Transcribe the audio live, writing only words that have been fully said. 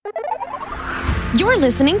You're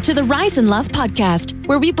listening to the Rise in Love podcast,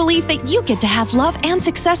 where we believe that you get to have love and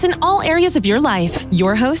success in all areas of your life.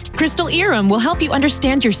 Your host, Crystal Iram, will help you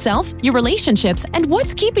understand yourself, your relationships, and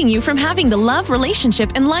what's keeping you from having the love,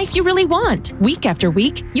 relationship, and life you really want. Week after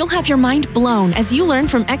week, you'll have your mind blown as you learn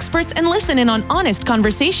from experts and listen in on honest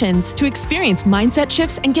conversations to experience mindset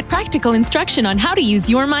shifts and get practical instruction on how to use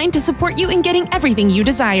your mind to support you in getting everything you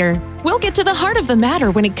desire. We'll get to the heart of the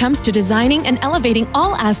matter when it comes to designing and elevating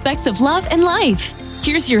all aspects of love and life.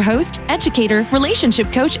 Here's your host, educator,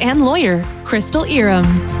 relationship coach, and lawyer, Crystal Iram.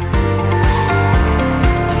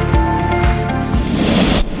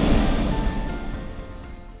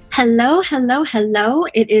 Hello.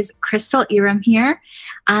 It is Crystal Iram here.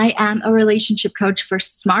 I am a relationship coach for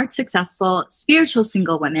smart, successful, spiritual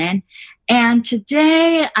single women. And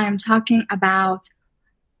today I'm talking about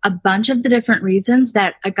a bunch of the different reasons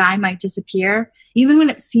that a guy might disappear, even when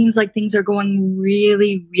it seems like things are going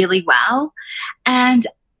really, really well, and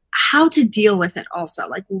how to deal with it also.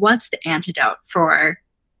 Like, what's the antidote for,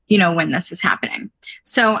 when this is happening?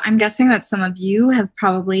 So I'm guessing that some of you have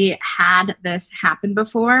probably had this happen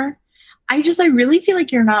before. I really feel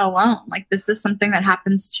like you're not alone. Like, this is something that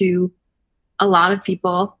happens to a lot of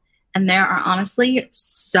people. And there are honestly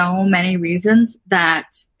so many reasons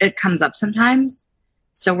that it comes up sometimes.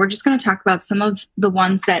 So we're just going to talk about some of the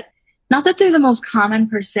ones that, not that they're the most common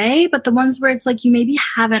per se, but the ones where it's like you maybe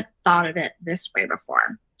haven't thought of it this way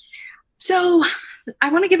before. So I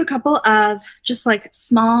want to give a couple of just like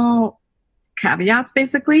small caveats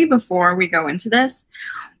basically before we go into this,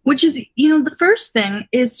 which is, the first thing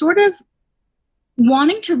is sort of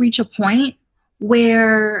wanting to reach a point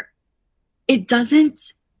where it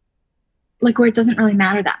doesn't really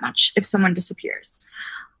matter that much if someone disappears.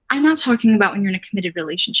 I'm not talking about when you're in a committed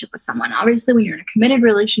relationship with someone. Obviously, when you're in a committed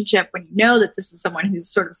relationship, when you know that this is someone who's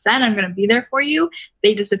sort of said, I'm going to be there for you,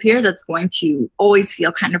 they disappear, that's going to always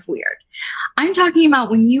feel kind of weird. I'm talking about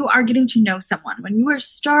when you are getting to know someone, when you are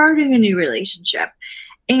starting a new relationship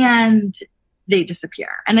and they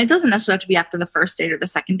disappear. And it doesn't necessarily have to be after the first date or the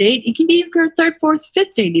second date. It can be after a third, fourth,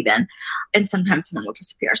 fifth date even. And sometimes someone will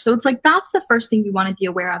disappear. So it's like, that's the first thing you want to be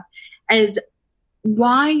aware of, is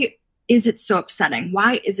why is it so upsetting?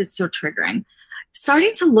 Why is it so triggering?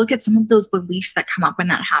 Starting to look at some of those beliefs that come up when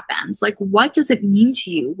that happens. Like, what does it mean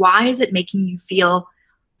to you? Why is it making you feel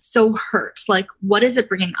so hurt? Like, what is it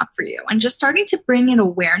bringing up for you? And just starting to bring in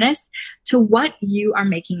awareness to what you are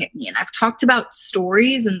making it mean. I've talked about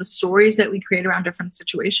stories and the stories that we create around different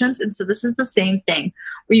situations. And so this is the same thing,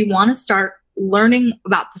 where you want to start learning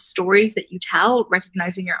about the stories that you tell,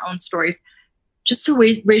 recognizing your own stories, just to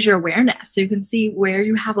raise your awareness so you can see where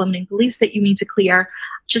you have limiting beliefs that you need to clear,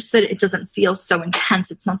 just that it doesn't feel so intense.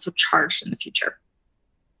 It's not so charged in the future.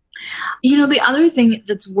 The other thing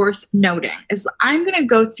that's worth noting is I'm going to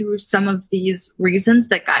go through some of these reasons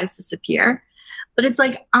that guys disappear, but it's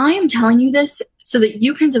like, I am telling you this so that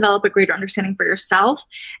you can develop a greater understanding for yourself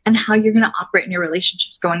and how you're going to operate in your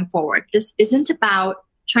relationships going forward. This isn't about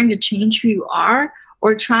trying to change who you are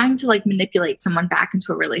or trying to manipulate someone back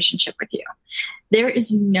into a relationship with you. There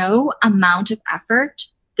is no amount of effort.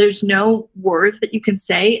 There's no words that you can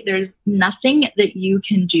say. There's nothing that you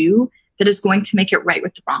can do that is going to make it right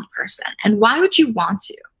with the wrong person. And why would you want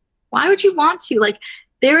to? Why would you want to?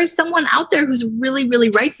 There is someone out there who's really, really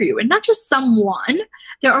right for you. And not just someone.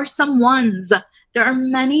 There are someones. There are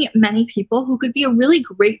many, many people who could be a really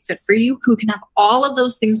great fit for you, who can have all of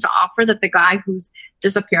those things to offer that the guy who's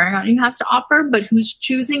disappearing on you has to offer, but who's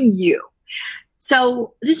choosing you.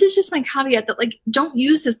 So this is just my caveat that don't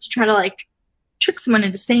use this to try to trick someone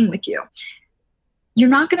into staying with you. You're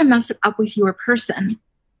not going to mess it up with your person.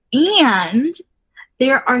 And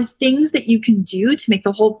there are things that you can do to make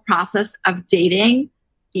the whole process of dating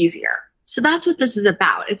easier. So that's what this is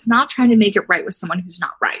about. It's not trying to make it right with someone who's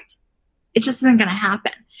not right. It just isn't going to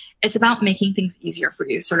happen. It's about making things easier for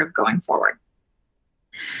you sort of going forward.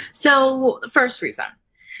 So the first reason,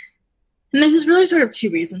 and this is really sort of two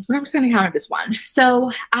reasons, but I'm just going to count it as one.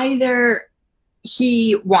 So either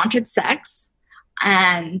he wanted sex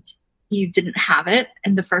and you didn't have it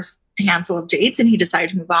in the first handful of dates and he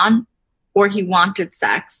decided to move on, or he wanted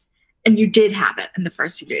sex and you did have it in the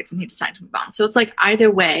first few dates and he decided to move on. So it's either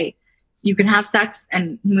way, you can have sex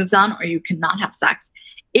and he moves on, or you cannot have sex.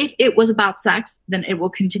 If it was about sex, then it will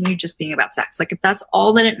continue just being about sex. If that's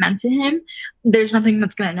all that it meant to him, there's nothing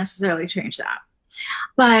that's going to necessarily change that.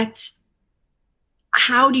 But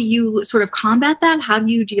how do you sort of combat that? How do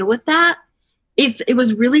you deal with that? If it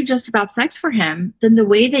was really just about sex for him, then the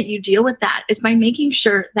way that you deal with that is by making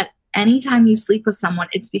sure that anytime you sleep with someone,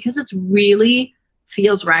 it's because it's really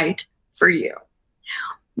feels right for you.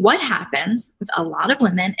 what happens with a lot of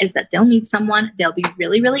women is that they'll meet someone, they'll be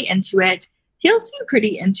really, really into it. He'll seem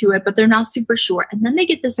pretty into it, but they're not super sure. And then they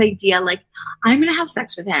get this idea like, I'm going to have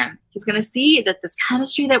sex with him. He's going to see that this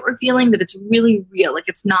chemistry that we're feeling, that it's really real. Like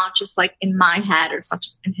it's not just like in my head or it's not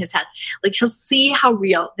just in his head. Like he'll see how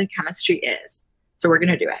real the chemistry is. So we're going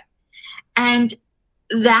to do it. And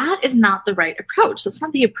that is not the right approach. That's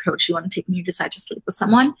not the approach you want to take when you decide to sleep with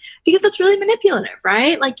someone, because that's really manipulative,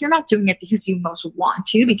 right? Like you're not doing it because you most want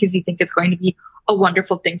to, because you think it's going to be a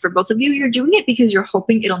wonderful thing for both of you. You're doing it because you're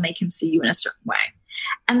hoping it'll make him see you in a certain way.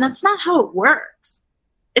 And that's not how it works.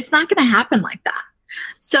 It's not going to happen like that.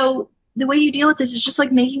 So the way you deal with this is just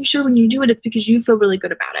like making sure when you do it, it's because you feel really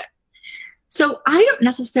good about it. So I don't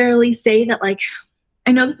necessarily say that like,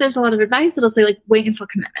 I know that there's a lot of advice that'll say like, wait until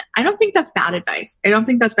commitment. I don't think that's bad advice. I don't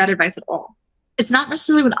think that's bad advice at all. It's not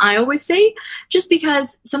necessarily what I always say, just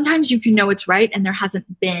because sometimes you can know it's right and there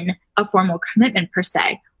hasn't been a formal commitment per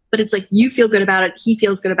se. But it's like you feel good about it, he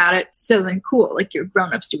feels good about it, so then cool, like your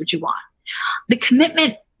grown-ups do what you want. The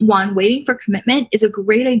commitment one, waiting for commitment, is a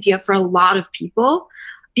great idea for a lot of people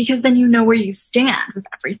because then you know where you stand with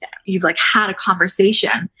everything. You've like had a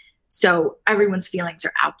conversation, so everyone's feelings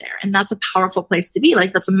are out there. And that's a powerful place to be.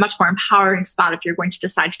 Like that's a much more empowering spot if you're going to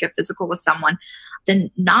decide to get physical with someone than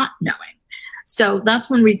not knowing. So that's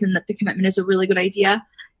one reason that the commitment is a really good idea.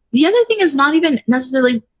 The other thing is not even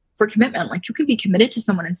necessarily for commitment. Like you can be committed to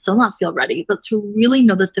someone and still not feel ready, but to really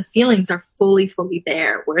know that the feelings are fully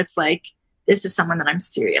there, where it's like, this is someone that I'm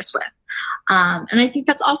serious with. And I think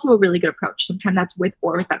that's also a really good approach. Sometimes that's with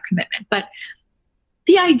or without commitment. But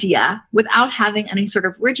the idea, without having any sort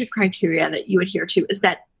of rigid criteria that you adhere to, is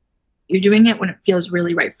that you're doing it when it feels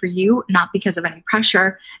really right for you, not because of any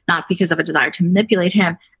pressure, not because of a desire to manipulate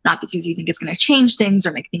him, not because you think it's going to change things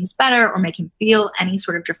or make things better or make him feel any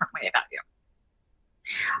sort of different way about you.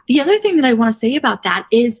 The other thing that I want to say about that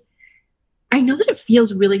is I know that it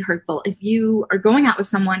feels really hurtful if you are going out with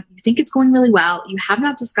someone, you think it's going really well, you have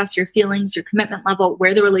not discussed your feelings, your commitment level,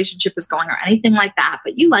 where the relationship is going or anything like that,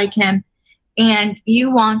 but you like him and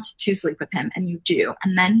you want to sleep with him and you do,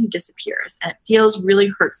 and then he disappears and it feels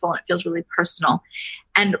really hurtful and it feels really personal.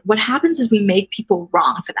 And what happens is we make people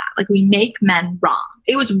wrong for that. Like we make men wrong.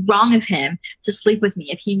 It was wrong of him to sleep with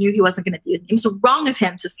me if he knew he wasn't going to be with me. It was wrong of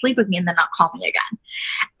him to sleep with me and then not call me again.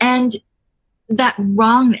 And that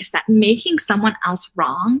wrongness, that making someone else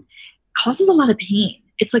wrong, causes a lot of pain.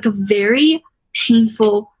 It's like a very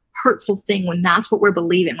painful, hurtful thing when that's what we're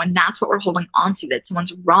believing, when that's what we're holding on to, that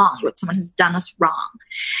someone's wrong, that someone has done us wrong.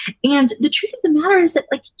 And the truth of the matter is that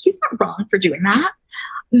like he's not wrong for doing that.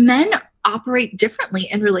 Men operate differently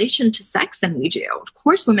in relation to sex than we do. Of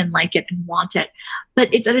course, women like it and want it,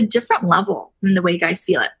 but it's at a different level than the way guys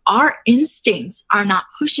feel it. Our instincts are not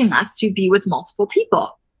pushing us to be with multiple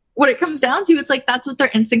people. What it comes down to, it's like that's what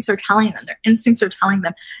their instincts are telling them. Their instincts are telling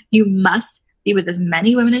them you must be with as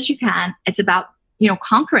many women as you can. It's about,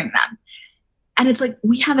 conquering them. And it's like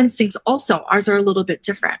we have instincts also. Ours are a little bit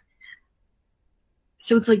different.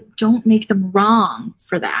 So it's like, don't make them wrong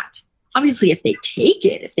for that. Obviously, if they take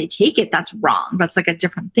it, that's wrong. That's like a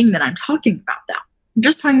different thing that I'm talking about though. I'm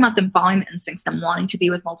just talking about them following the instincts, them wanting to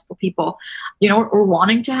be with multiple people, or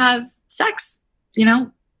wanting to have sex.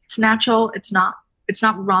 It's natural. It's not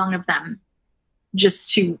wrong of them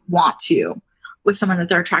just to want to with someone that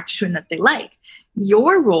they're attracted to and that they like.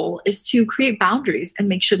 Your role is to create boundaries and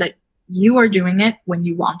make sure that you are doing it when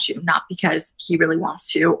you want to, not because he really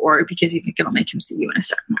wants to or because you think it'll make him see you in a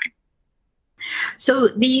certain way. So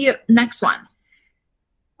the next one,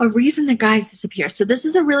 a reason that guys disappear. So this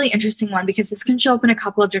is a really interesting one because this can show up in a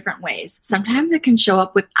couple of different ways. Sometimes it can show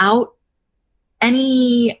up without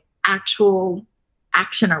any actual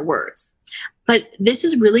action or words. But this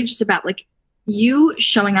is really just about like you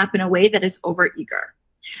showing up in a way that is overeager.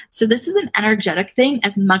 So this is an energetic thing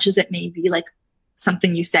as much as it may be like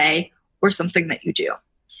something you say or something that you do.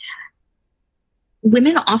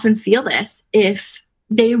 Women often feel this if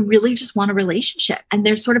they really just want a relationship and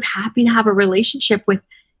they're sort of happy to have a relationship with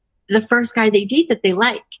the first guy they date that they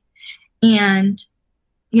like. And,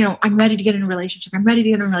 I'm ready to get in a relationship.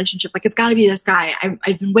 Like, it's got to be this guy.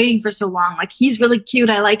 I've been waiting for so long. Like, he's really cute.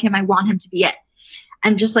 I like him. I want him to be it.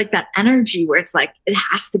 And just like that energy where it's like, it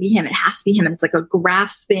has to be him. It has to be him. And it's like a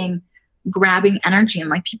grasping, grabbing energy. And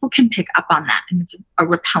like people can pick up on that. And it's a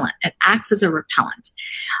repellent. It acts as a repellent.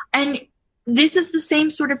 And this is the same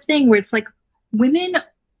sort of thing where it's like women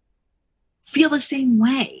feel the same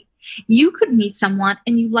way. You could meet someone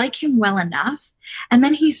and you like him well enough. And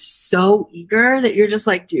then he's so eager that you're just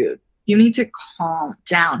like, dude, you need to calm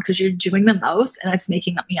down because you're doing the most and it's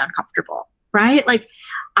making me uncomfortable, right? Like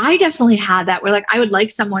I definitely had that where like I would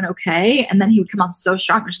like someone okay, and then he would come on so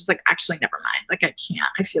strong. It's just like, actually, never mind. Like I can't.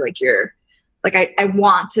 I feel like you're like I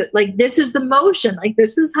want to like this is the motion. Like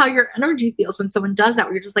this is how your energy feels when someone does that,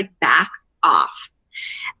 where you're just like back off.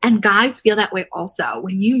 And guys feel that way also.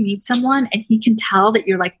 When you meet someone and he can tell that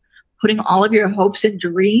you're like putting all of your hopes and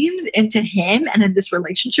dreams into him and in this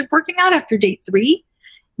relationship working out after date 3,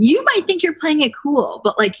 you might think you're playing it cool,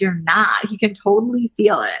 but like you're not. He can totally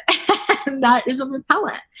feel it. And that is a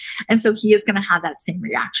repellent. And so he is going to have that same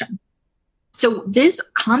reaction. So this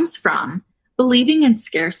comes from believing in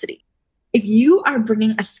scarcity. If you are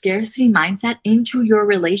bringing a scarcity mindset into your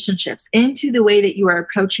relationships, into the way that you are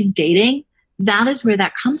approaching dating, that is where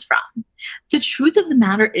that comes from. The truth of the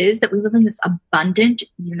matter is that we live in this abundant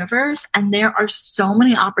universe, and there are so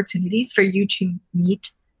many opportunities for you to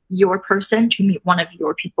meet your person, to meet one of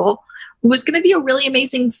your people who is going to be a really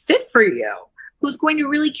amazing fit for you, who's going to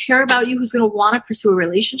really care about you, who's going to want to pursue a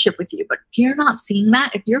relationship with you. But if you're not seeing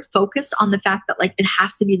that, if you're focused on the fact that like it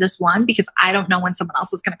has to be this one because I don't know when someone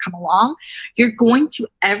else is going to come along, you're going to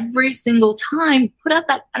every single time put out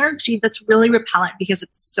that energy that's really repellent because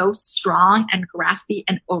it's so strong and graspy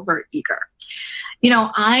and over eager. You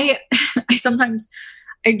know, I sometimes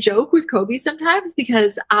I joke with Kobe sometimes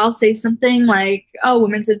because I'll say something like, oh,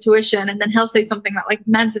 women's intuition. And then he'll say something about like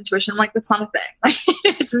men's intuition. I'm like, that's not a thing.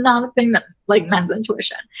 Like, it's not a thing that like men's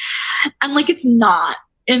intuition. And like, it's not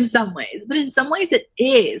in some ways, but in some ways it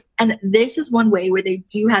is. And this is one way where they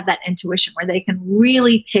do have that intuition where they can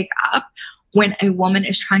really pick up when a woman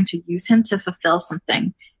is trying to use him to fulfill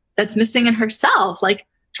something that's missing in herself, like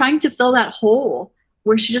trying to fill that hole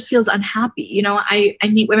where she just feels unhappy. You know, I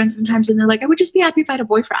meet women sometimes and they're like, I would just be happy if I had a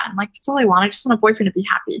boyfriend. I'm like, that's all I want. I just want a boyfriend to be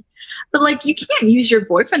happy. But like, you can't use your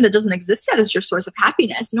boyfriend that doesn't exist yet as your source of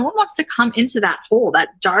happiness. No one wants to come into that hole,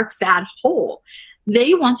 that dark, sad hole.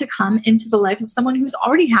 They want to come into the life of someone who's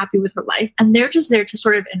already happy with her life. And they're just there to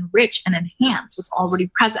sort of enrich and enhance what's already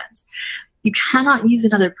present. You cannot use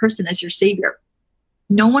another person as your savior.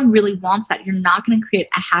 No one really wants that. You're not going to create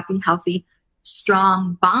a happy, healthy,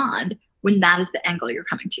 strong bond when that is the angle you're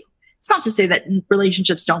coming to. It's not to say that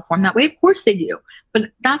relationships don't form that way. Of course they do.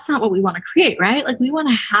 But that's not what we want to create, right? Like we want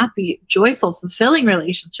a happy, joyful, fulfilling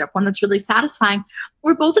relationship, one that's really satisfying,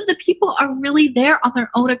 where both of the people are really there on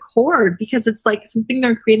their own accord because it's like something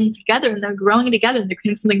they're creating together and they're growing together and they're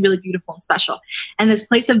creating something really beautiful and special. And this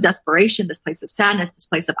place of desperation, this place of sadness, this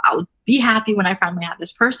place of I'll be happy when I finally have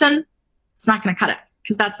this person, it's not going to cut it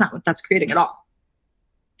because that's not what that's creating at all.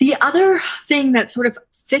 The other thing that sort of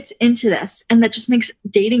fits into this and that just makes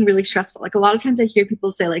dating really stressful, like a lot of times I hear people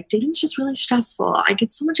say like, dating's just really stressful. I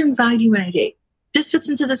get so much anxiety when I date. This fits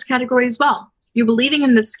into this category as well. You're believing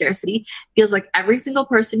in this scarcity, feels like every single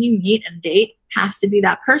person you meet and date has to be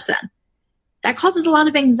that person. That causes a lot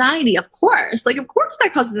of anxiety, of course. Like, of course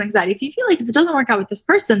that causes anxiety. If you feel like if it doesn't work out with this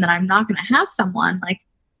person, then I'm not going to have someone, like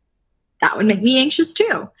that would make me anxious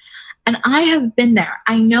too. And I have been there.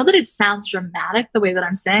 I know that it sounds dramatic the way that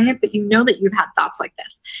I'm saying it, but you know that you've had thoughts like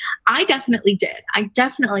this. I definitely did. I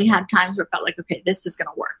definitely had times where it felt like, okay, this is going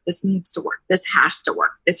to work. This needs to work. This has to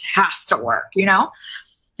work. This has to work, you know?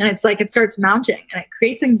 And it's like it starts mounting and it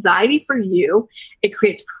creates anxiety for you. It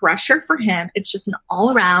creates pressure for him. It's just an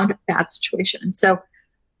all around bad situation. And so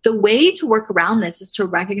the way to work around this is to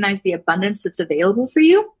recognize the abundance that's available for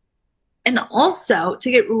you. And also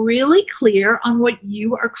to get really clear on what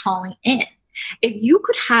you are calling in. If you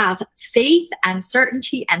could have faith and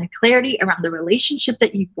certainty and clarity around the relationship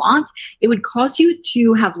that you want, it would cause you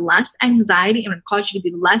to have less anxiety and it would cause you to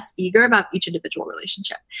be less eager about each individual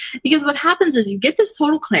relationship. Because what happens is you get this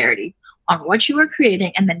total clarity on what you are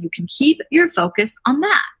creating, and then you can keep your focus on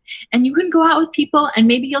that. And you can go out with people and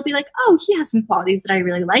maybe you'll be like, oh, he has some qualities that I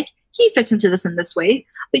really like. He fits into this in this way,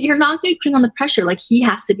 but you're not going to be putting on the pressure like he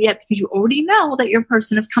has to be at because you already know that your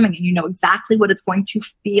person is coming and you know exactly what it's going to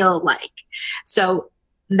feel like. So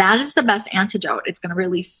that is the best antidote. It's going to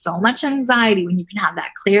release so much anxiety when you can have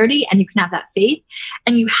that clarity and you can have that faith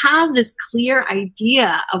and you have this clear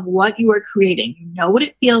idea of what you are creating. You know what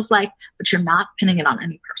it feels like, but you're not pinning it on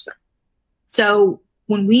any person. So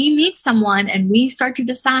when we meet someone and we start to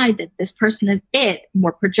decide that this person is it, and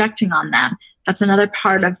we're projecting on them, that's another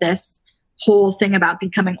part of this whole thing about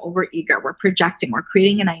becoming overeager. We're projecting, we're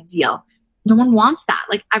creating an ideal. No one wants that.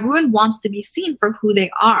 Like everyone wants to be seen for who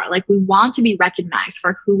they are. Like we want to be recognized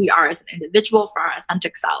for who we are as an individual, for our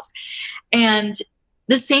authentic selves. And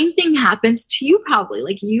the same thing happens to you probably.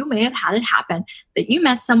 Like you may have had it happen that you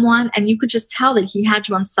met someone and you could just tell that he had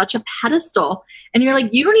you on such a pedestal and you're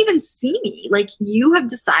like, you don't even see me. Like you have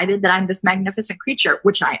decided that I'm this magnificent creature,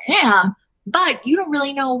 which I am, but you don't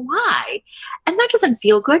really know why. And that doesn't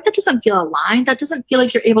feel good. That doesn't feel aligned. That doesn't feel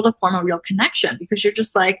like you're able to form a real connection, because you're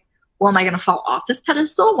just like, well, am I going to fall off this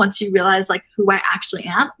pedestal once you realize like who I actually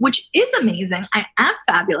am, which is amazing. I am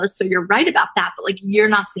fabulous. So you're right about that. But like, you're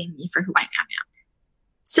not seeing me for who I am now.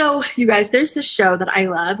 So you guys, there's this show that I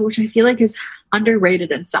love, which I feel like is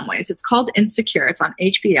underrated in some ways. It's called Insecure. It's on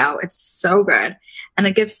HBO. It's so good. And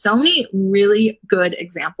it gives so many really good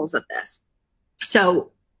examples of this. So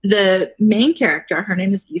the main character, her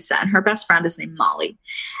name is Issa, and her best friend is named Molly.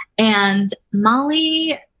 And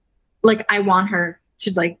Molly, like, I want her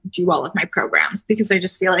to like do all of my programs because I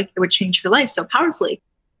just feel like it would change her life so powerfully.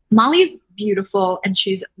 Molly is beautiful and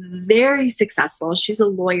she's very successful. She's a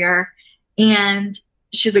lawyer and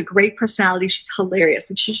she's a great personality. She's hilarious.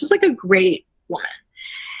 And she's just like a great woman.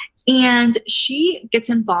 And she gets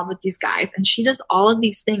involved with these guys and she does all of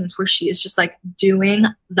these things where she is just like doing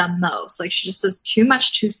the most. Like she just does too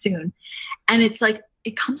much too soon. And it's like,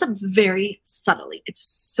 it comes up very subtly. It's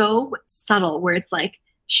so subtle where it's like,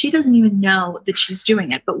 she doesn't even know that she's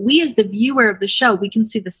doing it. But we as the viewer of the show, we can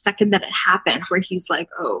see the second that it happens where he's like,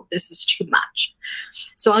 oh, this is too much.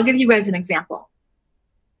 So I'll give you guys an example.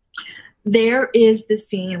 There is this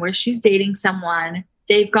scene where she's dating someone.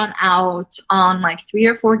 They've gone out on like 3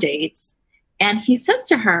 or 4 dates. And he says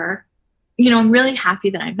to her, you know, I'm really happy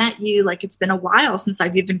that I met you. Like it's been a while since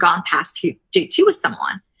I've even gone past date 2 with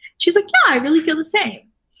someone. She's like, yeah, I really feel the same.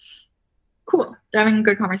 Cool. They're having a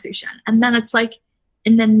good conversation. And then it's like,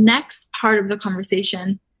 in the next part of the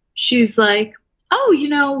conversation, she's like, oh, you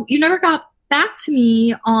know, you never got back to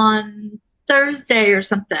me on Thursday or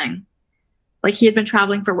something. Like he had been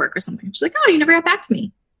traveling for work or something. She's like, oh, you never got back to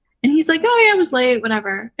me. And he's like, oh yeah, I was late,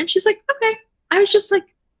 whatever. And she's like, okay. I just wanted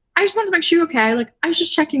to make sure you're okay. Like I was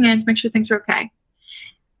just checking in to make sure things were okay.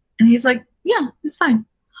 And he's like, yeah, it's fine.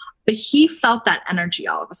 But he felt that energy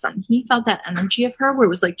all of a sudden. He felt that energy of her where it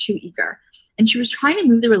was like too eager. And she was trying to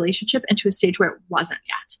move the relationship into a stage where it wasn't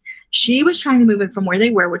yet. She was trying to move it from where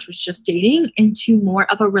they were, which was just dating, into more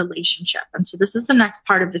of a relationship. And so this is the next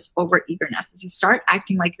part of this over-eagerness, is you start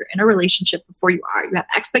acting like you're in a relationship before you are. You have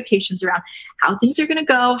expectations around how things are going to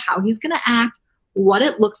go, how he's going to act, what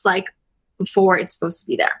it looks like before it's supposed to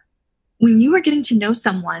be there. When you are getting to know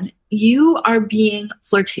someone, you are being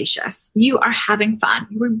flirtatious. You are having fun.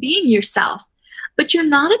 You are being yourself. But you're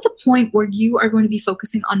not at the point where you are going to be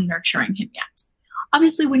focusing on nurturing him yet.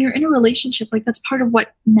 Obviously, when you're in a relationship, like that's part of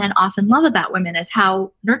what men often love about women is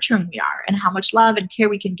how nurturing we are and how much love and care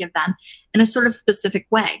we can give them in a sort of specific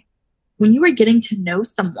way. When you are getting to know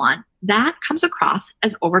someone, that comes across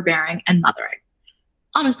as overbearing and mothering.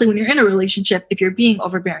 Honestly, when you're in a relationship, if you're being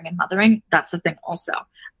overbearing and mothering, that's a thing also.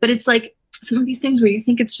 But it's like some of these things where you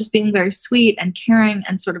think it's just being very sweet and caring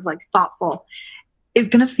and sort of like thoughtful is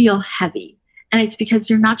going to feel heavy. And it's because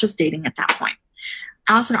you're not just dating at that point.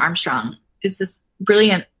 Alison Armstrong is this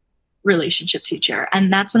brilliant relationship teacher.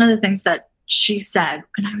 And that's one of the things that she said.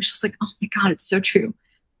 And I was just like, oh my God, it's so true.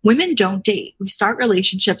 Women don't date. We start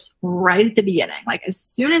relationships right at the beginning. Like as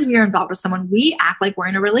soon as we are involved with someone, we act like we're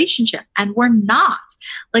in a relationship and we're not.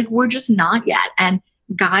 Like we're just not yet. And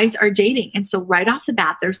guys are dating. And so right off the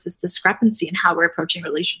bat, there's this discrepancy in how we're approaching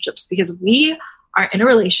relationships because we are in a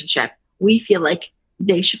relationship. We feel like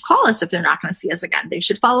they should call us if they're not going to see us again. They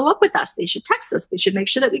should follow up with us. They should text us. They should make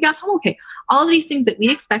sure that we got home okay. All of these things that we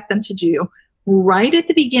expect them to do right at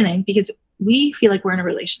the beginning because we feel like we're in a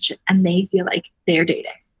relationship and they feel like they're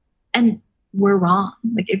dating. And we're wrong.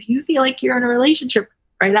 Like if you feel like you're in a relationship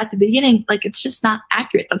right at the beginning, like it's just not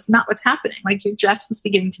accurate. That's not what's happening. Like you're just supposed to be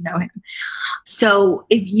getting to know him. So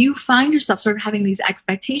if you find yourself sort of having these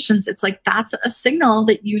expectations, it's like that's a signal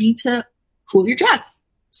that you need to cool your jets,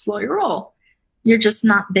 slow your roll. You're just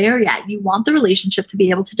not there yet. You want the relationship to be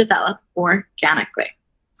able to develop organically.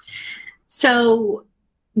 So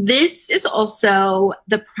this is also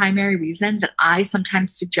the primary reason that I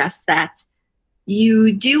sometimes suggest that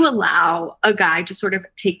you do allow a guy to sort of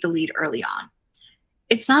take the lead early on.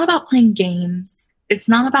 It's not about playing games. It's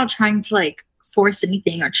not about trying to like force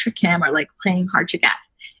anything or trick him or like playing hard to get.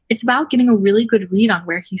 It's about getting a really good read on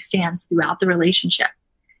where he stands throughout the relationship.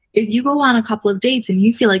 If you go on a couple of dates and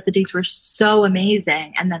you feel like the dates were so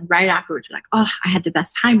amazing and then right afterwards you're like, oh, I had the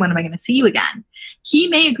best time. When am I going to see you again? He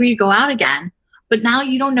may agree to go out again, but now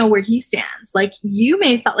you don't know where he stands. Like you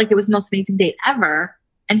may have felt like it was the most amazing date ever.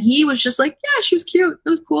 And he was just like, yeah, she was cute. It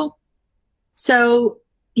was cool. So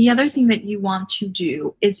the other thing that you want to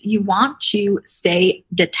do is you want to stay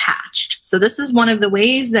detached. So this is one of the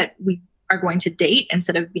ways that we are going to date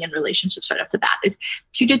instead of be in relationships right off the bat is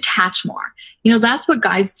to detach more. You know, that's what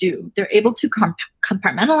guys do. They're able to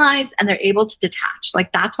compartmentalize and they're able to detach.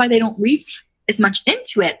 Like that's why they don't read as much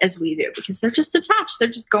into it as we do because they're just attached. They're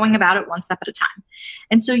just going about it one step at a time.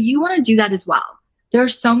 And so you want to do that as well. There are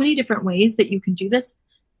so many different ways that you can do this.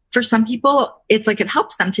 For some people, it's like it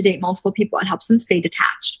helps them to date multiple people. It helps them stay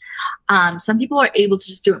detached. Some people are able to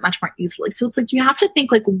just do it much more easily. So it's like you have to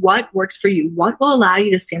think like what works for you, what will allow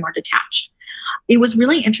you to stay more detached. It was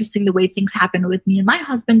really interesting the way things happened with me and my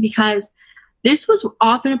husband because this was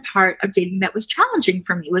often a part of dating that was challenging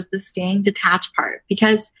for me, was the staying detached part,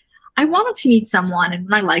 because I wanted to meet someone, and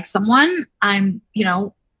when I like someone, I'm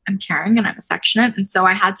caring and I'm affectionate. And so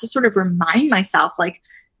I had to sort of remind myself, like,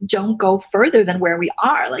 don't go further than where we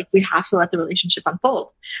are. Like, we have to let the relationship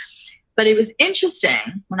unfold. But it was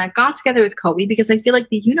interesting when I got together with Kobe because I feel like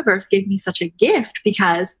the universe gave me such a gift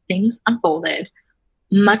because things unfolded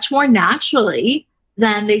much more naturally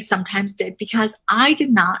than they sometimes did because I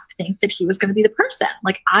did not think that he was going to be the person.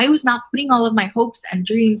 Like, I was not putting all of my hopes and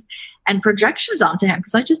dreams and projections onto him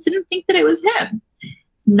because I just didn't think that it was him.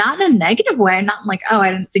 Not in a negative way, not like, oh,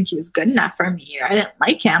 I didn't think he was good enough for me or I didn't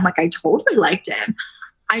like him. Like, I totally liked him.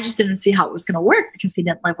 I just didn't see how it was going to work because he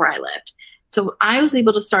didn't live where I lived. So I was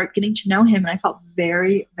able to start getting to know him and I felt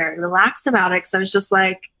very, very relaxed about it because I was just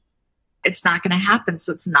like, it's not going to happen.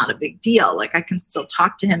 So it's not a big deal. Like, I can still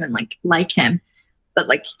talk to him and like him, but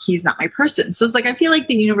like, he's not my person. So it's like, I feel like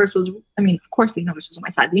the universe was, of course the universe was on my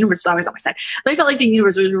side. The universe is always on my side, but I felt like the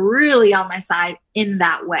universe was really on my side in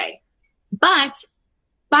that way. But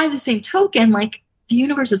by the same token, like, the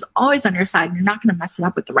universe is always on your side and you're not going to mess it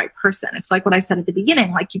up with the right person. It's like what I said at the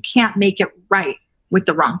beginning, like, you can't make it right with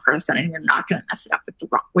the wrong person and you're not going to mess it up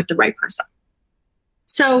with the right person.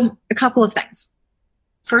 So a couple of things.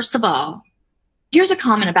 First of all, here's a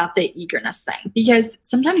comment about the eagerness thing, because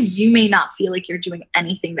sometimes you may not feel like you're doing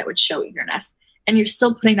anything that would show eagerness and you're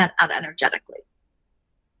still putting that out energetically,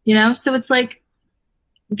 So it's like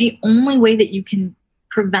the only way that you can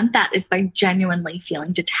prevent that is by genuinely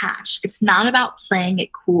feeling detached. It's not about playing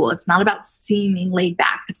it cool. It's not about seeming laid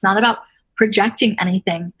back. It's not about projecting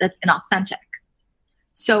anything that's inauthentic.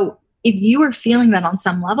 So if you are feeling that on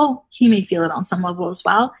some level, he may feel it on some level as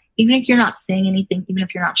well, even if you're not saying anything, even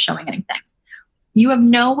if you're not showing anything. You have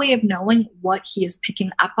no way of knowing what he is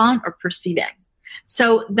picking up on or perceiving.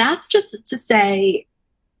 So that's just to say,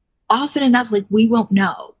 often enough, like, we won't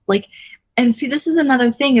know. Like, and see, this is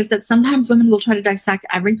another thing, is that sometimes women will try to dissect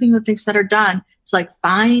everything that they've said or done to like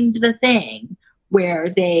find the thing where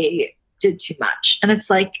they did too much. And it's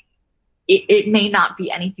like, it may not be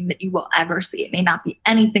anything that you will ever see. It may not be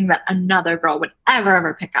anything that another girl would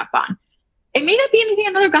ever pick up on. It may not be anything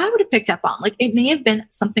another guy would have picked up on. Like, it may have been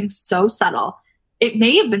something so subtle. It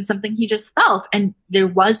may have been something he just felt and there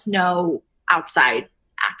was no outside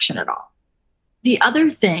action at all. The other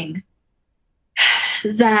thing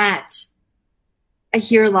that I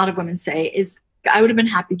hear a lot of women say is, I would have been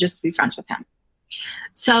happy just to be friends with him.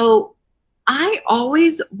 So I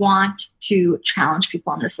always want to challenge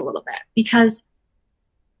people on this a little bit, because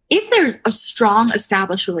if there's a strong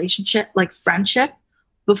established relationship, like friendship,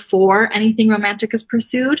 before anything romantic is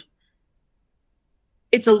pursued,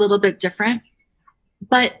 it's a little bit different.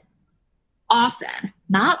 But often,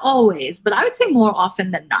 not always, but I would say more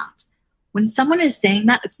often than not, when someone is saying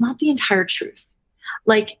that, it's not the entire truth.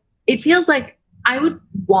 Like, it feels like I would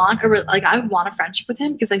want a friendship with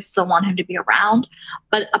him because I still want him to be around,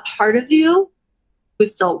 but a part of you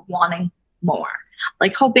was still wanting more,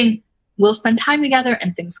 like hoping we'll spend time together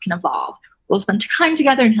and things can evolve. We'll spend time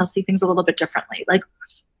together and he'll see things a little bit differently. Like,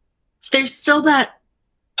 there's still that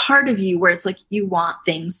part of you where it's like you want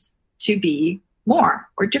things to be more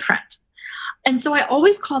or different. And so I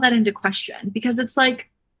always call that into question, because it's like,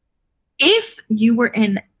 if you were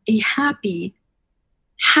in a happy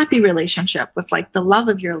relationship with like the love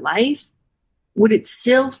of your life, would it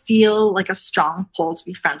still feel like a strong pull to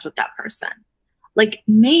be friends with that person? Like,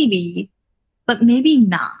 maybe, but maybe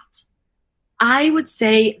not. I would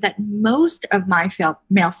say that most of my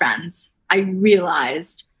male friends, I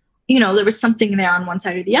realized, there was something there on one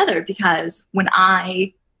side or the other, because when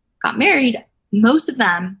I got married, most of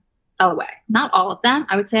them fell away. Not all of them.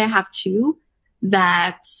 I would say I have two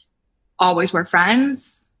that always were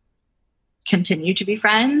friends, continue to be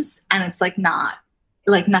friends, and it's like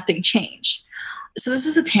nothing changed. So this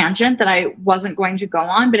is a tangent that I wasn't going to go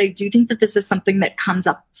on, but I do think that this is something that comes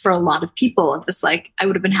up for a lot of people, of this, like, I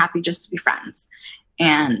would have been happy just to be friends.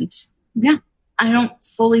 And yeah, I don't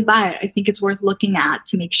fully buy it. I think it's worth looking at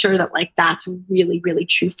to make sure that like that's really, really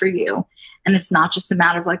true for you. And it's not just a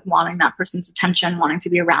matter of like wanting that person's attention, wanting to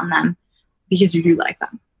be around them because you do like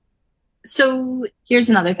them. So here's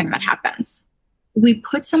another thing that happens. We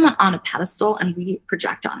put someone on a pedestal and we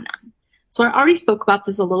project on them. So I already spoke about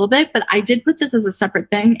this a little bit, but I did put this as a separate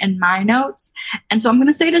thing in my notes. And so I'm going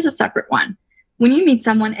to say it as a separate one. When you meet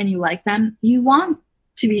someone and you like them, you want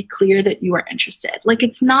to be clear that you are interested. Like,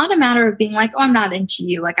 it's not a matter of being like, oh, I'm not into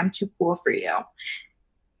you. Like, I'm too cool for you.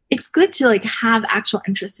 It's good to like have actual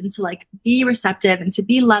interest and to like be receptive and to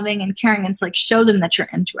be loving and caring and to like show them that you're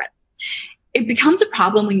into it. It becomes a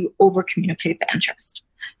problem when you over communicate the interest.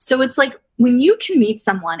 So it's like when you can meet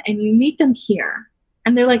someone and you meet them here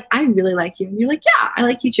and they're like, I really like you. And you're like, yeah, I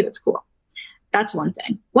like you too. It's cool. That's one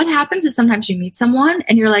thing. What happens is sometimes you meet someone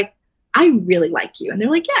and you're like, I really like you. And they're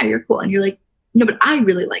like, yeah, you're cool. And you're like, no, but I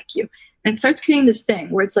really like you. And it starts creating this thing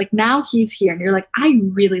where it's like, now he's here and you're like, I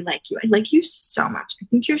really like you. I like you so much. I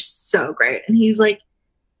think you're so great. And he's like,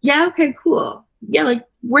 yeah, okay, cool. Yeah, like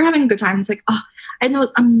we're having a good time. And it's like, oh, I had the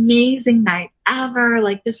most amazing night ever.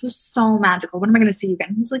 Like this was so magical. When am I going to see you again?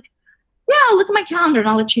 And he's like, yeah, I'll look at my calendar and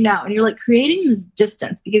I'll let you know. And you're like creating this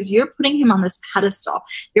distance because you're putting him on this pedestal.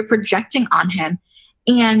 You're projecting on him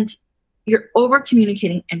and you're over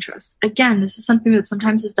communicating interest. Again, this is something that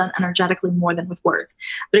sometimes is done energetically more than with words,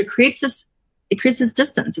 but it creates this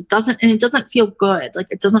distance. It doesn't feel good. Like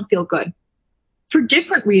it doesn't feel good for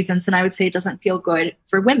different reasons than I would say it doesn't feel good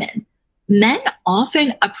for women. Men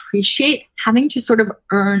often appreciate having to sort of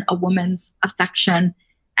earn a woman's affection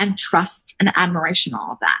and trust and admiration,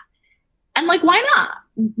 all of that. And like, why not?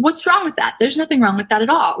 What's wrong with that? There's nothing wrong with that at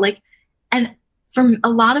all. Like, and from a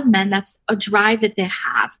lot of men, that's a drive that they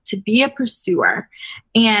have to be a pursuer.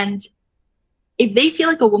 And if they feel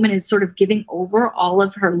like a woman is sort of giving over all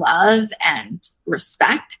of her love and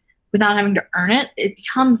respect without having to earn it, it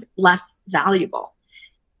becomes less valuable.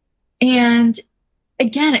 And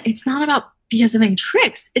again, it's not about because of any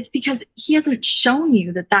tricks. It's because he hasn't shown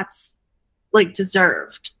you that that's like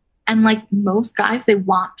deserved. And like most guys,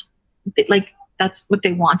 that's what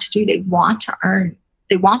they want to do. They want to earn.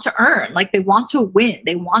 They want to earn, like they want to win.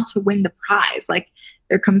 They want to win the prize. Like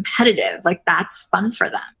they're competitive. Like that's fun for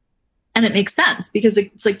them. And it makes sense because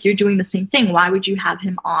it's like you're doing the same thing. Why would you have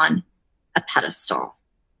him on a pedestal?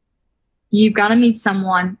 You've got to meet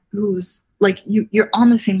someone who's like, you're on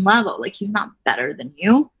the same level. Like he's not better than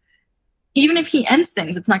you. Even if he ends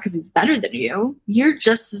things, it's not because he's better than you. You're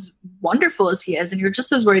just as wonderful as he is and you're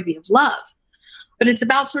just as worthy of love. But it's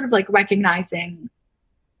about sort of like recognizing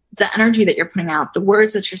the energy that you're putting out, the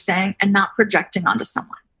words that you're saying, and not projecting onto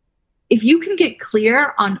someone. If you can get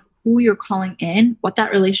clear on who you're calling in, what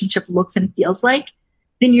that relationship looks and feels like,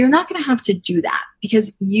 then you're not going to have to do that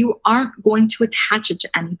because you aren't going to attach it to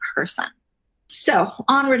any person. So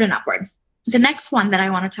onward and upward. The next one that I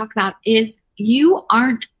want to talk about is you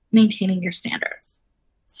aren't maintaining your standards.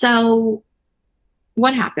 So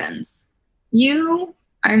what happens? You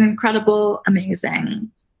are an incredible,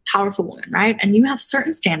 amazing, powerful woman, right? And you have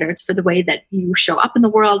certain standards for the way that you show up in the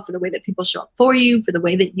world, for the way that people show up for you, for the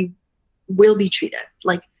way that you will be treated.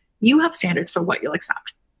 Like you have standards for what you'll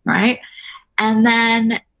accept, right? And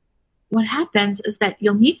then what happens is that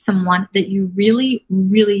you'll meet someone that you really,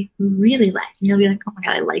 really, really like. And you'll be like, oh my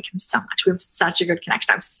God, I like him so much. We have such a good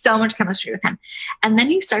connection. I have so much chemistry with him. And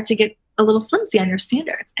then you start to get a little flimsy on your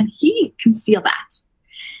standards and he can feel that.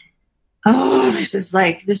 Oh,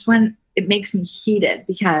 this one, it makes me heated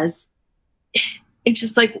because it's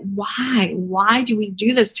just like, why? Why do we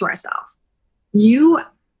do this to ourselves? You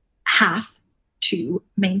have to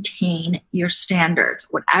maintain your standards.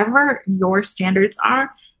 Whatever your standards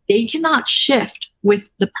are, they cannot shift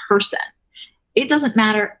with the person. It doesn't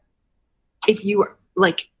matter if you are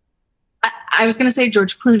like, I was going to say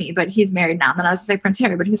George Clooney, but he's married now. And then I was going to say Prince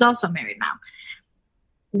Harry, but he's also married now.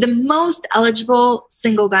 The most eligible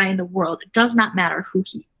single guy in the world, it does not matter who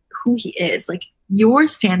he is. Like your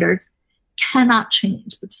standards cannot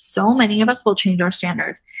change, but so many of us will change our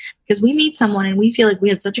standards because we meet someone and we feel like we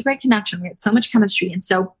had such a great connection. We had so much chemistry. And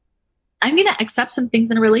so I'm going to accept some things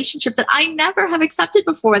in a relationship that I never have accepted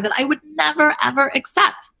before, that I would never, ever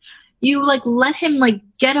accept. You like let him like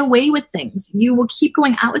get away with things. You will keep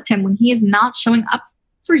going out with him when he is not showing up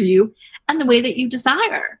for you and the way that you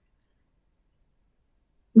desire.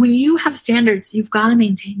 When you have standards, you've got to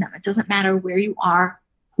maintain them. It doesn't matter where you are,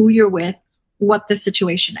 who you're with, what the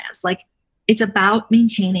situation is. Like it's about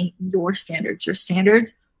maintaining your standards. Your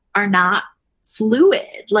standards are not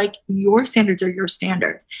fluid. Like your standards are your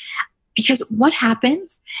standards. Because what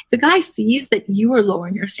happens, the guy sees that you are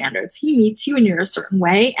lowering your standards. He meets you and you're a certain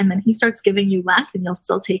way, and then he starts giving you less and you'll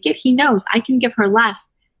still take it. He knows I can give her less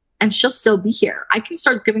and she'll still be here. I can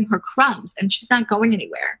start giving her crumbs and she's not going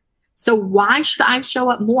anywhere. So why should I show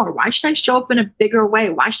up more? Why should I show up in a bigger way?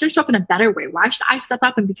 Why should I show up in a better way? Why should I step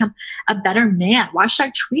up and become a better man? Why should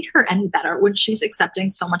I treat her any better when she's accepting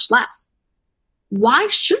so much less? Why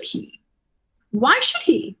should he? Why should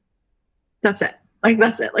he? That's it.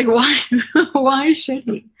 That's it. Why, why should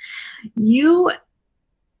he? You,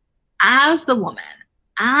 as the woman,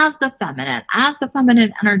 as the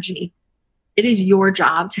feminine energy, it is your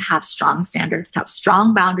job to have strong standards, to have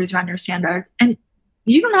strong boundaries around your standards. And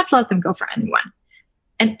you don't have to let them go for anyone.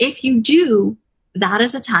 And if you do, that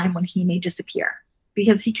is a time when he may disappear,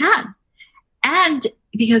 because he can. And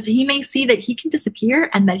because he may see that he can disappear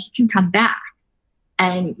and that he can come back.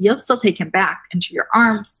 And you'll still take him back into your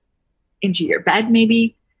arms, into your bed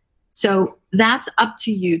maybe. So that's up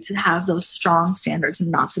to you to have those strong standards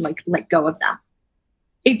and not to let go of them.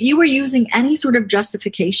 If you are using any sort of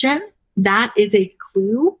justification, that is a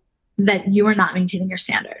clue that you are not maintaining your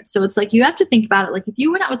standards. So it's you have to think about it. If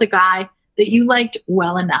you went out with a guy that you liked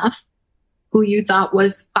well enough, who you thought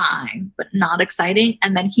was fine, but not exciting,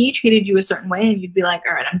 and then he treated you a certain way and you'd be like,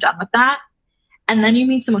 all right, I'm done with that. And then you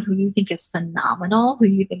meet someone who you think is phenomenal, who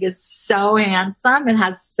you think is so handsome and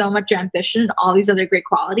has so much ambition and all these other great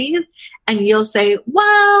qualities. And you'll say,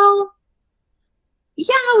 well,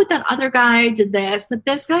 yeah, with that other guy I did this, but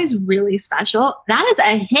this guy's really special. That is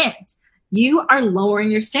a hint. You are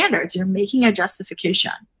lowering your standards. You're making a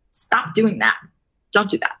justification. Stop doing that. Don't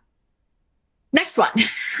do that. Next one.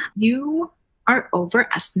 You are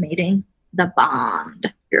overestimating the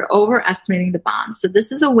bond. You're overestimating the bond. So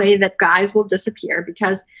this is a way that guys will disappear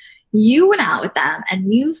because you went out with them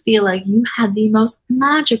and you feel like you had the most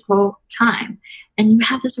magical time and you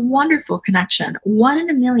have this wonderful connection, 1 in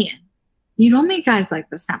a million. You don't meet guys like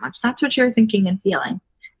this that much. That's what you're thinking and feeling.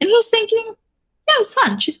 And he's thinking, yeah, it was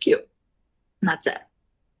fun. She's cute. And that's it.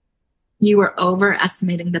 You are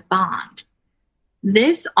overestimating the bond.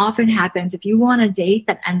 This often happens if you go on a date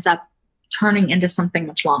that ends up turning into something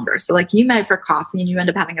much longer. So you met for coffee and you end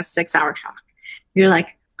up having a 6-hour talk. You're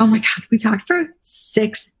like, oh my God, we talked for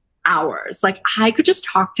 6 hours. I could just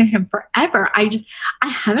talk to him forever. I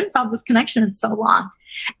haven't felt this connection in so long.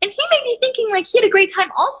 And he may be thinking he had a great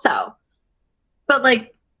time also. But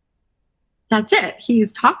that's it.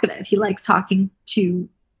 He's talkative. He likes talking to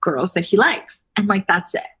girls that he likes. And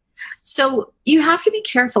that's it. So you have to be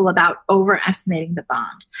careful about overestimating the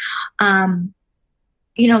bond.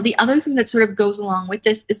 The other thing that sort of goes along with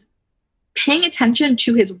this is paying attention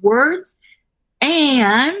to his words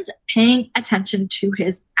and paying attention to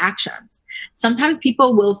his actions. Sometimes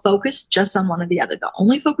people will focus just on one or the other. They'll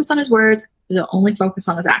only focus on his words. They'll only focus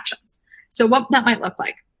on his actions. So what that might look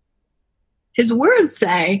like. His words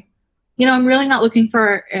say, I'm really not looking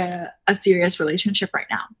for a serious relationship right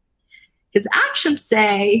now. His actions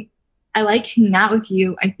say, I like hanging out with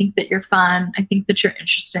you. I think that you're fun. I think that you're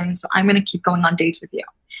interesting. So I'm going to keep going on dates with you.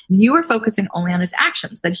 You are focusing only on his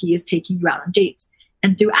actions, that he is taking you out on dates.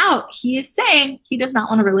 And throughout, he is saying he does not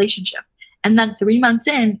want a relationship. And then 3 months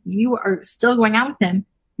in, you are still going out with him.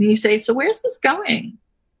 And you say, so where's this going?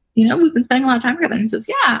 We've been spending a lot of time together. And he says,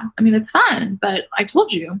 yeah, it's fun. But I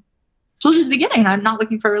told you at the beginning, I'm not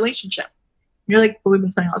looking for a relationship. And you're like, but we've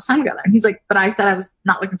been spending all this time together. And he's like, but I said I was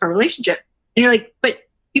not looking for a relationship. And you're like, but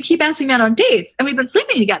you keep asking me out on dates and we've been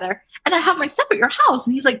sleeping together and I have my stuff at your house.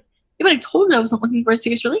 And he's like, yeah, but I told you I wasn't looking for a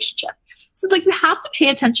serious relationship. So it's you have to pay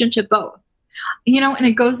attention to both, and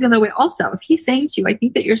it goes the other way also. If he's saying to you, I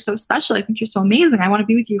think that you're so special. I think you're so amazing. I want to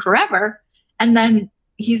be with you forever. And then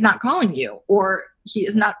he's not calling you or he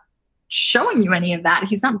is not showing you any of that.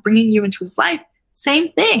 He's not bringing you into his life. Same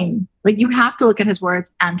thing. You have to look at his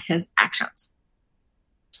words and his actions.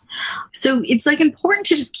 So it's important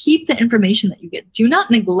to just keep the information that you get. Do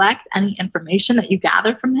not neglect any information that you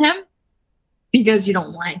gather from him because you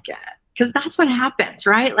don't like it. Because that's what happens,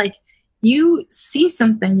 right? You see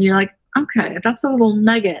something, you're like, okay, that's a little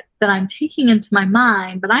nugget that I'm taking into my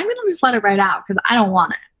mind, but I'm going to just let it right out because I don't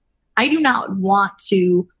want it. I do not want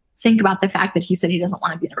to think about the fact that he said he doesn't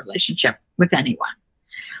want to be in a relationship with anyone.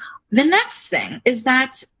 The next thing is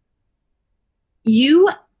that you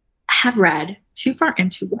have read too far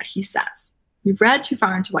into what he says. You've read too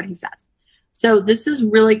far into what he says. So this is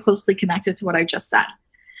really closely connected to what I just said.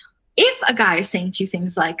 If a guy is saying to you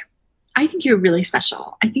things like, I think you're really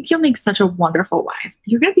special. I think you'll make such a wonderful wife.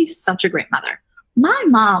 You're going to be such a great mother. My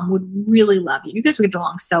mom would really love you. You guys would get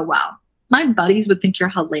along so well. My buddies would think you're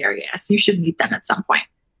hilarious. You should meet them at some point.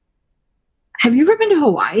 Have you ever been to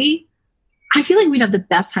Hawaii? I feel like we'd have the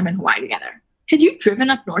best time in Hawaii together. Have you driven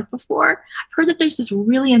up north before? I've heard that there's this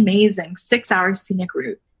really amazing 6-hour scenic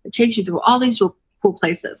route that takes you through all these cool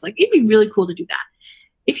places. It'd be really cool to do that.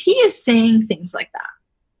 If he is saying things like that,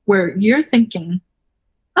 where you're thinking,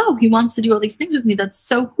 oh, he wants to do all these things with me, that's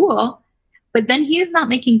so cool. But then he is not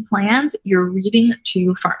making plans, you're reading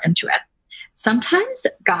too far into it. Sometimes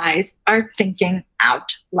guys are thinking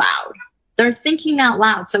out loud. They're thinking out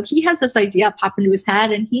loud. So he has this idea pop into his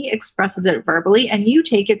head and he expresses it verbally and you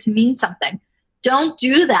take it to mean something. Don't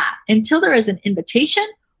do that until there is an invitation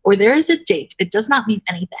or there is a date. It does not mean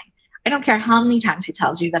anything. I don't care how many times he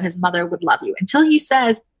tells you that his mother would love you. Until he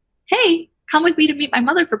says, hey, come with me to meet my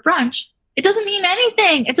mother for brunch, it doesn't mean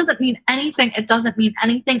anything. It doesn't mean anything. It doesn't mean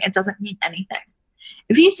anything. It doesn't mean anything.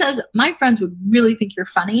 If he says, my friends would really think you're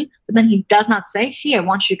funny, but then he does not say, hey, I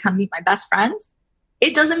want you to come meet my best friends,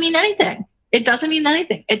 it doesn't mean anything. It doesn't mean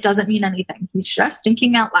anything. It doesn't mean anything. He's just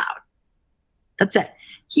thinking out loud. That's it.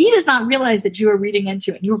 He does not realize that you are reading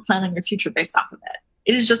into it and you are planning your future based off of it.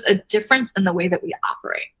 It is just a difference in the way that we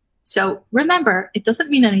operate. So remember, it doesn't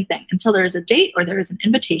mean anything until there is a date or there is an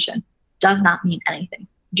invitation. Does not mean anything.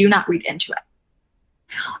 Do not read into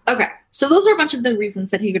it. Okay, so those are a bunch of the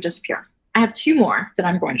reasons that he could disappear. I have 2 more that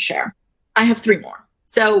I'm going to share. I have 3 more.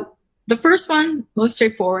 So the first one, most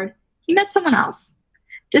straightforward, he met someone else.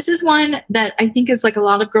 This is one that I think is like a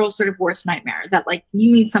lot of girls' sort of worst nightmare, that like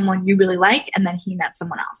you meet someone you really like and then he met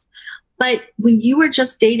someone else. But when you were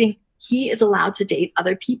just dating, he is allowed to date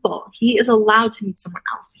other people. He is allowed to meet someone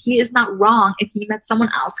else. He is not wrong if he met someone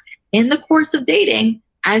else in the course of dating,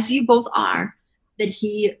 as you both are, that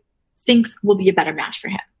he thinks will be a better match for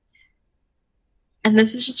him. And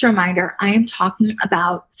this is just a reminder, I am talking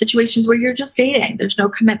about situations where you're just dating. There's no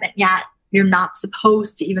commitment yet. You're not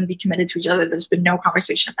supposed to even be committed to each other. There's been no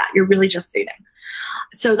conversation of that. You're really just dating.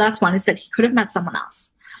 So that's one, is that he could have met someone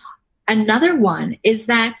else. Another one is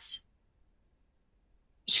that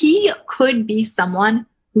he could be someone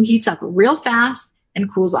who heats up real fast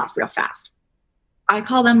and cools off real fast. I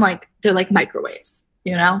call them like, they're like microwaves,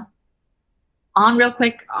 you know? On real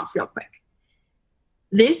quick, off real quick.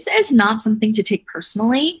 This is not something to take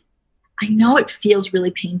personally. I know it feels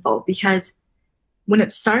really painful because when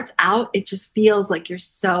it starts out, it just feels like you're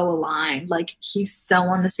so aligned, like he's so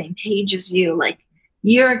on the same page as you, like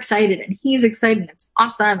you're excited and he's excited and it's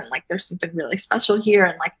awesome. And like, there's something really special here.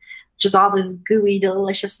 And like, just all this gooey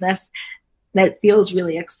deliciousness that feels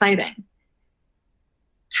really exciting.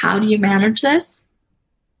 How do you manage this?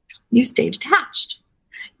 You stay detached.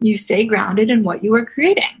 You stay grounded in what you are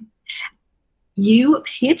creating. You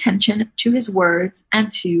pay attention to his words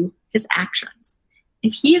and to his actions.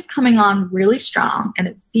 If he is coming on really strong and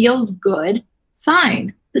it feels good,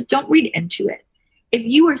 fine, but don't read into it. If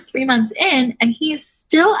you are 3 months in and he is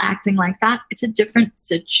still acting like that, it's a different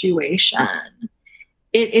situation.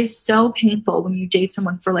 It is so painful when you date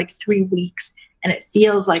someone for like 3 weeks and it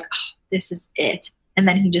feels like, oh, this is it. And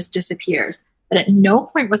then he just disappears. But at no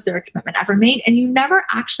point was there a commitment ever made. And you never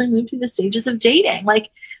actually moved through the stages of dating. Like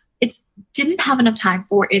it didn't have enough time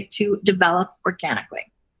for it to develop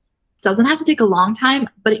organically. Doesn't have to take a long time,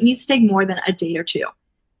 but it needs to take more than a date or 2.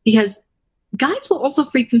 Because guys will also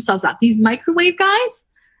freak themselves out. These microwave guys,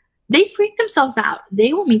 they freak themselves out.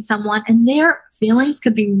 They will meet someone and their feelings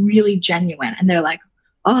could be really genuine. And they're like,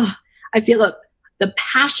 oh, I feel the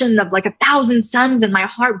passion of like 1,000 suns in my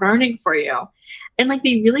heart burning for you. And like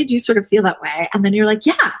they really do sort of feel that way. And then you're like,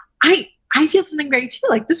 yeah, I feel something great too.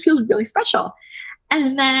 Like this feels really special.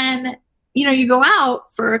 And then, you know, you go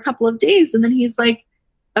out for a couple of days and then he's like,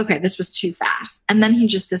 okay, this was too fast. And then he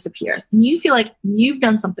just disappears. And you feel like you've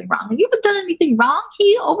done something wrong. And you haven't done anything wrong.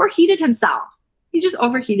 He overheated himself. He just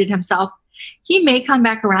overheated himself. He may come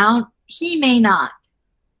back around. He may not.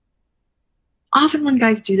 Often when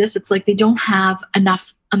guys do this, it's like they don't have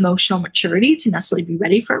enough emotional maturity to necessarily be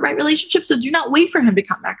ready for a right relationship. So do not wait for him to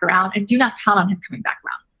come back around and do not count on him coming back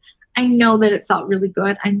around. I know that it felt really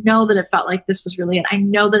good. I know that it felt like this was really it. I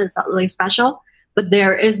know that it felt really special, but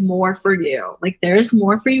there is more for you. Like there is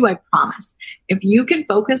more for you, I promise. If you can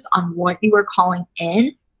focus on what you are calling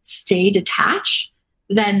in, stay detached,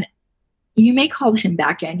 then you may call him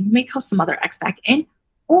back in. You may call some other ex back in,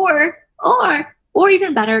 or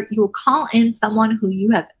even better, you will call in someone who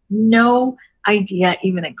you have no idea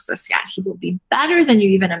even exists yet. He will be better than you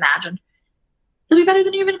even imagined. He'll be better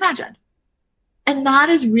than you even imagined. And that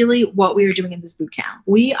is really what we are doing in this boot camp.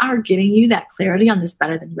 We are getting you that clarity on this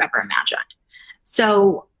better than you ever imagined.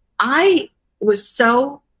 So I was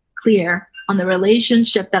so clear on the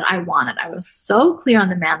relationship that I wanted. I was so clear on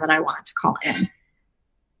the man that I wanted to call in.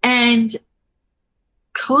 And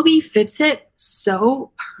Kobe fits it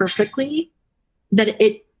so perfectly that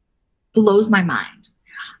it blows my mind.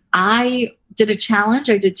 I did a challenge.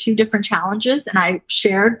 I did 2 different challenges and I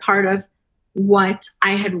shared part of what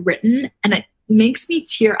I had written, and it makes me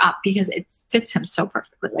tear up because it fits him so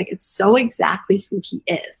perfectly. Like it's so exactly who he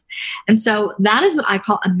is. And so that is what I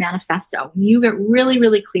call a manifesto. When you get really,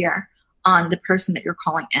 really clear on the person that you're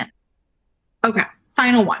calling in. Okay.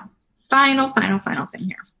 Final one. Final thing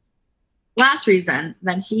here. last reason,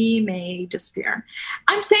 then he may disappear.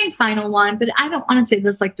 I'm saying final one, but I don't want to say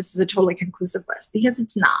this like this is a totally conclusive list because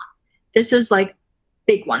it's not. This is like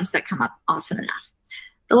big ones that come up often enough.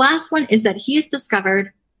 The last one is that he has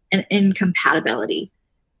discovered an incompatibility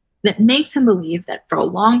that makes him believe that for a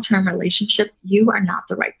long-term relationship, you are not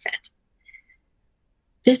the right fit.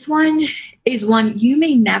 This one is one you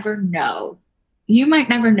may never know. You might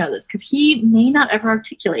never know this because he may not ever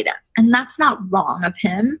articulate it. And that's not wrong of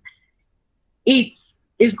him. It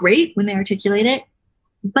is great when they articulate it,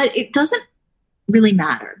 but it doesn't really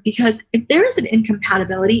matter because if there is an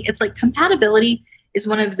incompatibility, it's like compatibility is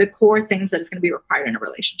one of the core things that is going to be required in a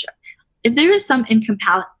relationship. If there is some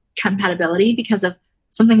incompatibility because of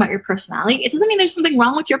something about your personality, it doesn't mean there's something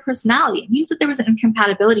wrong with your personality. It means that there was an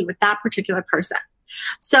incompatibility with that particular person.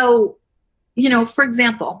 So, for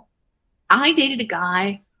example, I dated a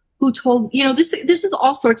guy who told, this is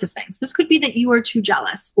all sorts of things. This could be that you are too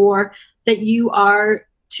jealous or that you are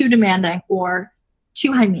too demanding or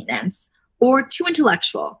too high maintenance or too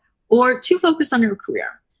intellectual or too focused on your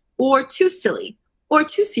career or too silly or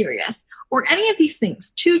too serious or any of these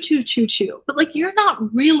things, too. But like, you're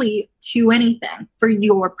not really too anything for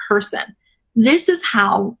your person. This is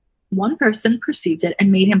how one person perceived it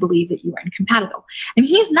and made him believe that you were incompatible. And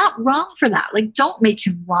he's not wrong for that. Like, don't make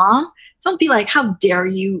him wrong. Don't be like, how dare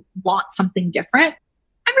you want something different?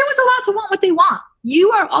 Everyone's allowed to want what they want.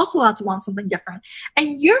 You are also allowed to want something different.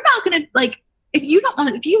 And you're not going to like, if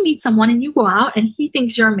you meet someone and you go out and he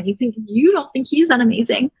thinks you're amazing, and you don't think he's that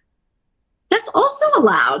amazing, that's also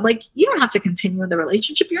allowed. Like, you don't have to continue the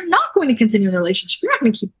relationship. You're not going to continue the relationship. You're not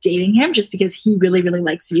going to keep dating him just because he really, really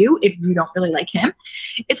likes you if you don't really like him.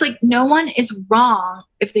 It's like no one is wrong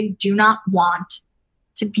if they do not want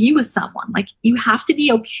to be with someone. Like, you have to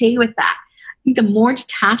be okay with that. I think the more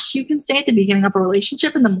detached you can stay at the beginning of a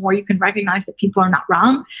relationship and the more you can recognize that people are not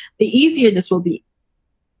wrong, the easier this will be.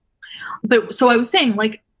 But so I was saying,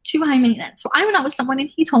 like, too high maintenance. So I went out with someone and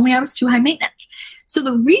he told me I was too high maintenance. So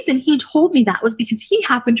the reason he told me that was because he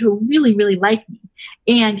happened to really, really like me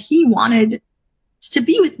and he wanted to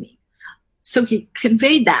be with me. So he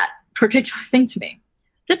conveyed that particular thing to me.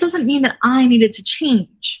 That doesn't mean that I needed to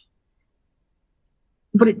change.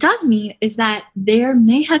 What it does mean is that there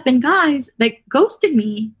may have been guys that ghosted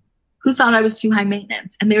me who thought I was too high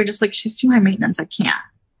maintenance. And they were just like, she's too high maintenance. I can't.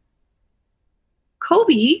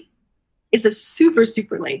 Kobe is a super,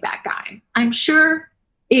 super laid back guy. I'm sure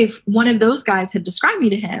if one of those guys had described me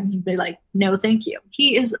to him, he'd be like, no, thank you.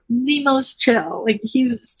 He is the most chill. Like,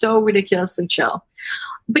 he's so ridiculously chill.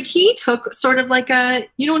 But he took sort of like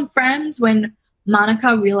in Friends, when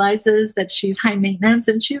Monica realizes that she's high maintenance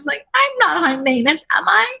and she's like, I'm not high maintenance, am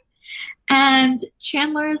I? And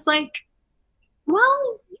Chandler is like,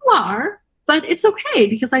 well, you are, but it's okay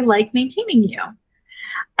because I like maintaining you.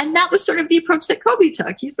 And that was sort of the approach that Kobe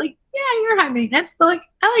took. He's like, yeah, you're high maintenance, but like,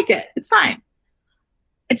 I like it. It's fine.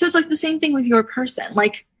 And so it's like the same thing with your person.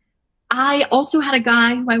 Like, I also had a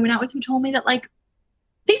guy who I went out with who told me that, like,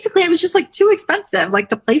 basically I was just like too expensive. Like,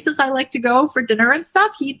 the places I like to go for dinner and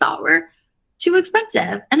stuff, he thought were too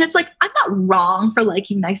expensive. And it's like, I'm not wrong for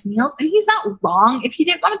liking nice meals. And he's not wrong if he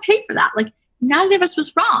didn't want to pay for that. Like, neither of us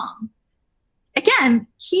was wrong. Again,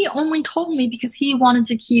 he only told me because he wanted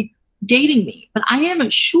to keep dating me. But I am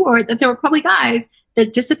sure that there were probably guys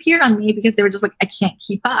that disappeared on me because they were just like, I can't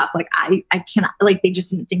keep up. Like, I cannot, like, they just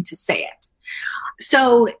didn't think to say it.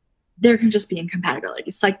 So there can just be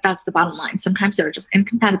incompatibilities. Like, that's the bottom line. Sometimes there are just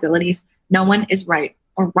incompatibilities. No one is right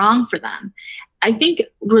or wrong for them. I think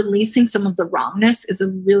releasing some of the wrongness is a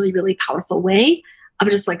really, really powerful way of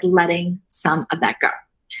just like letting some of that go.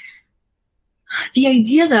 The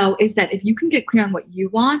idea, though, is that if you can get clear on what you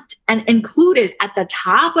want and include it at the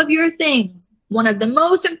top of your things, one of the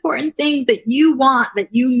most important things that you want, that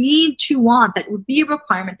you need to want, that would be a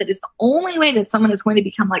requirement, that is the only way that someone is going to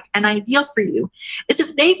become like an ideal for you, is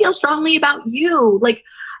if they feel strongly about you. Like,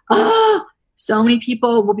 so many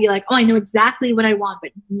people will be like, oh, I know exactly what I want,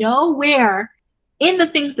 but nowhere in the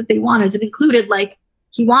things that they want is it included like,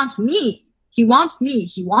 he wants me. He wants me.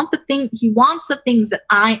 He wants the things that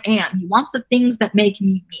I am. He wants the things that make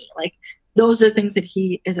me me. Like, those are the things that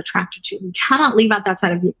he is attracted to. We cannot leave out that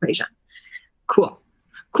side of the equation. Cool.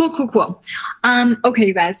 Okay,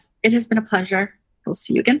 you guys, it has been a pleasure. We'll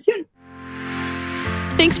see you again soon.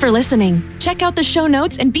 Thanks for listening. Check out the show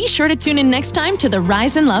notes and be sure to tune in next time to the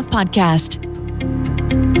Rise in Love podcast.